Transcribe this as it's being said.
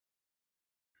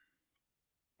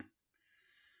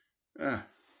Ah,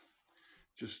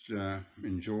 just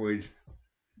enjoyed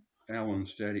Alan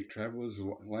Static Traveller's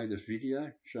latest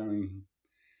video showing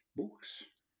books.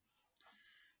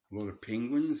 A lot of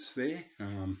penguins there,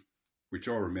 which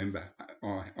I remember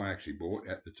I actually bought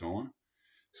at the time,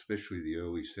 especially the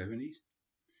early 70s.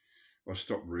 I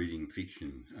stopped reading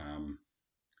fiction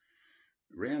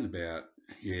around about,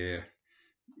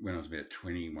 when I was about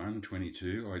 21,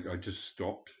 22. I just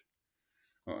stopped.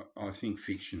 I think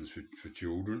fiction's for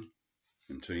children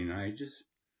and teenagers.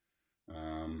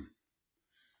 And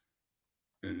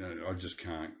I just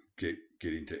can't get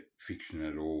into fiction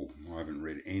at all. I haven't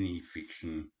read any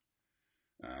fiction.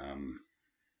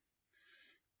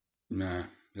 No,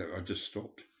 I just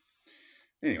stopped.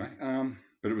 Anyway,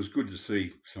 but it was good to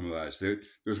see some of those. There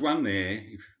was one there,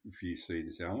 if you see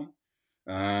this, Alan.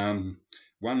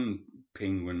 One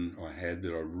penguin I had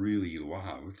that I really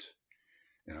loved,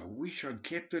 and I wish I'd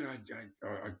kept it. I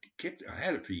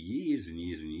had it for years and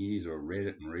years and years. I read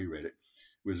it and reread it.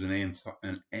 It was an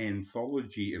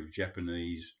anthology of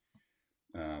Japanese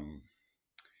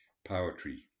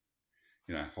poetry,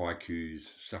 haikus,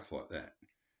 stuff like that,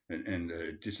 and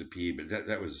it disappeared. But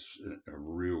that was a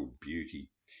real beauty.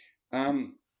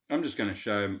 I'm just going to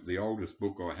show the oldest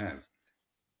book I have.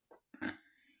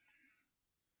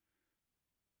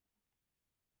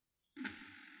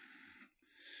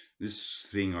 This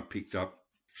thing I picked up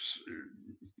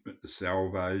at the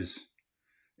Salvos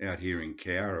out here in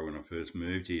Cowra when I first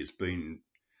moved here. It's been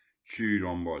chewed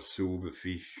on by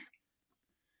silverfish.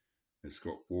 It's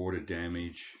got water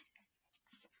damage.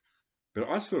 But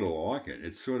I sort of like it.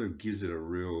 It sort of gives it a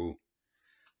real...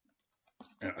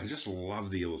 I just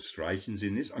love the illustrations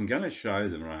in this. I'm going to show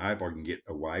them, and I hope I can get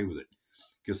away with it,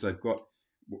 because they've got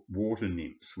water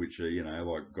nymphs, which are,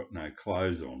 like got no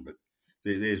clothes on. But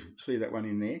there's, see that one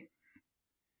in there?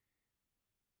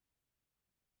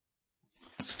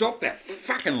 Stop that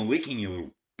fucking licking, you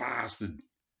little bastard.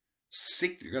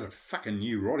 Sick. You've got a fucking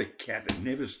neurotic cat that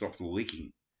never stops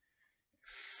licking.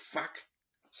 Fuck.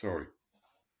 Sorry.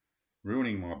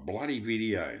 Ruining my bloody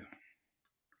video.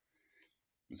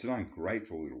 It's an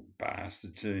ungrateful little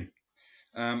bastard too.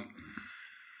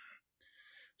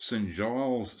 St.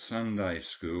 Giles Sunday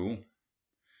School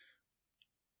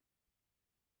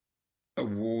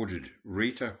awarded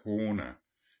Rita Horner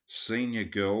Senior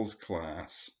Girls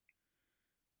Class.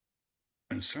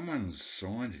 And someone's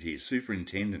signed it here,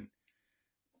 Superintendent.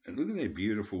 And look at their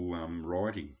beautiful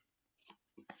writing.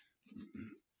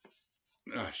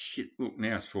 Oh shit, look,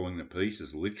 now it's falling to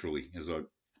pieces, literally, as I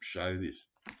show this.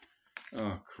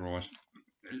 Oh Christ,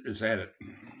 it's had it.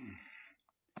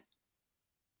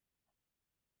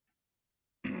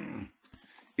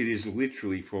 It is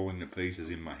literally falling to pieces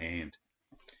in my hand.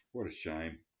 What a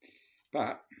shame.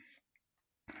 But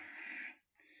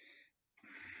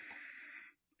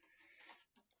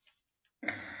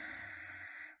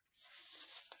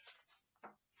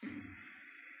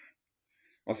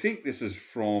I think this is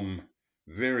from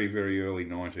very, very early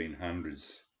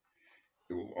 1900s.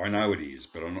 I know it is,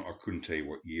 but I couldn't tell you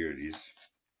what year it is.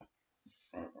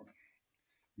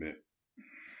 But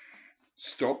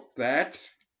stop that.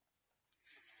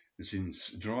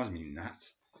 It drives me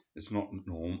nuts. It's not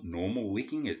normal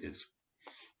licking. It's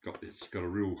got a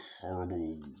real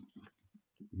horrible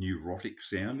neurotic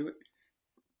sound to it.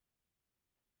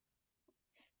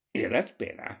 Yeah, that's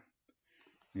better.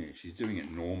 Yeah, she's doing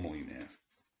it normally now.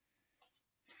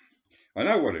 I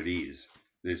know what it is.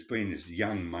 There's been this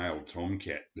young male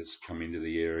tomcat that's come into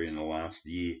the area in the last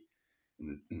year.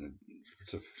 And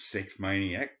it's a sex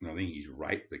maniac, and I think he's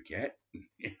raped the cat.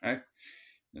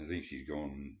 And I think she's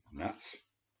gone nuts.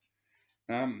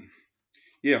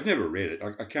 Yeah, I've never read it.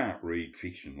 I can't read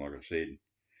fiction, like I said,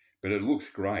 but it looks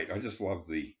great. I just love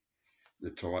the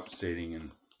typesetting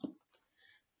and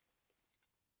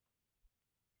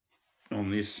on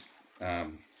this.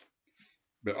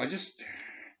 But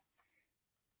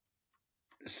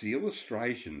it's the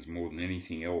illustrations more than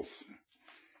anything else.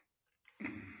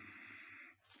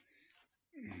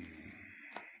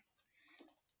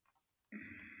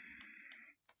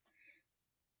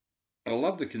 I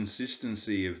love the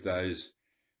consistency of those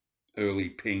early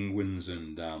penguins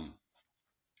and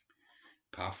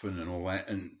Puffin and all that,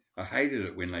 and I hated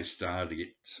it when they started to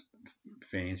get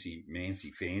fancy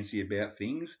about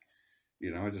things.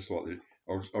 I just like that.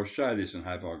 I'll show this and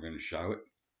hope I'm going to show it.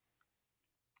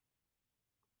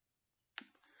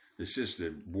 It's just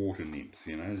a water nymph,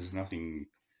 there's nothing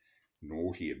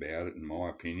naughty about it in my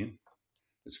opinion.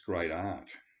 It's great art.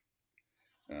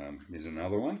 There's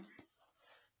another one.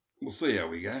 We'll see how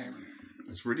we go.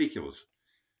 It's ridiculous.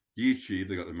 YouTube,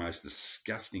 they've got the most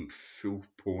disgusting filth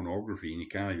pornography, and you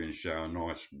can't even show a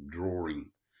nice drawing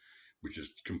which is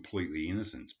completely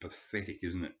innocent. It's pathetic,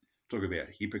 isn't it? Talk about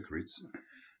hypocrites.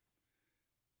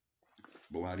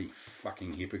 Bloody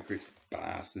fucking hypocrites,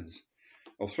 bastards.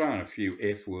 I'll throw in a few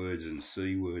F words and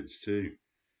C words too.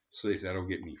 See if that'll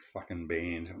get me fucking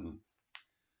banned.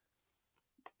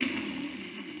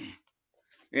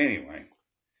 Anyway,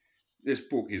 this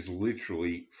book is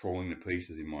literally falling to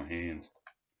pieces in my hands.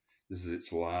 This is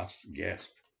its last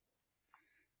gasp.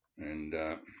 And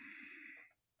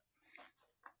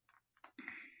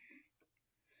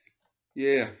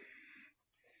yeah,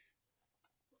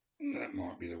 that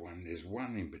might be the one. There's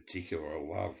one in particular I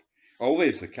love. Oh,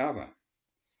 there's the cover.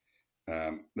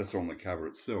 That's on the cover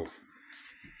itself.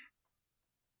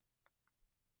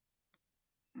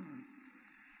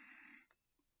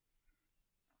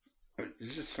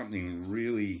 There's just something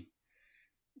really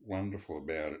wonderful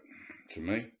about it to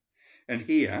me. And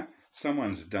here,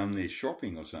 someone's done their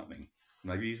shopping or something.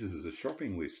 And they've used it as a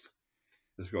shopping list.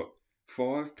 It's got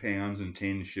 £5 and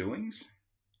 10 shillings.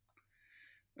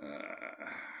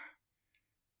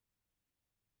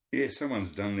 Yeah,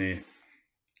 someone's done their.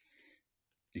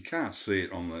 You can't see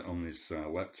it on this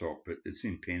laptop, but it's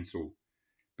in pencil.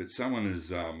 But someone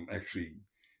has actually.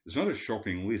 It's not a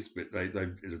shopping list, but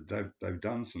they've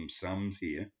done some sums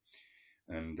here,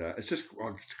 and it's just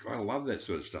I love that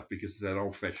sort of stuff because it's that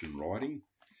old-fashioned writing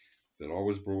that I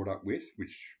was brought up with,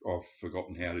 which I've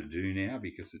forgotten how to do now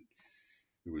because it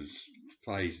was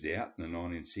phased out in the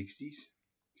 1960s.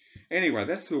 Anyway,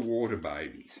 that's the Water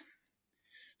Babies.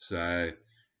 So,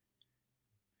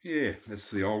 yeah,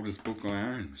 that's the oldest book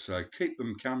I own. So keep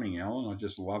them coming, Alan. I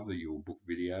just love your book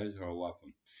videos. I love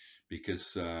them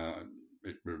because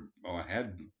I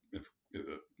had, I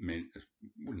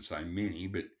wouldn't say many,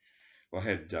 but I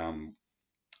had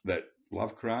that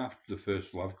Lovecraft, the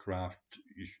first Lovecraft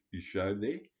you showed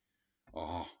there.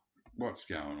 Oh, what's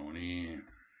going on here?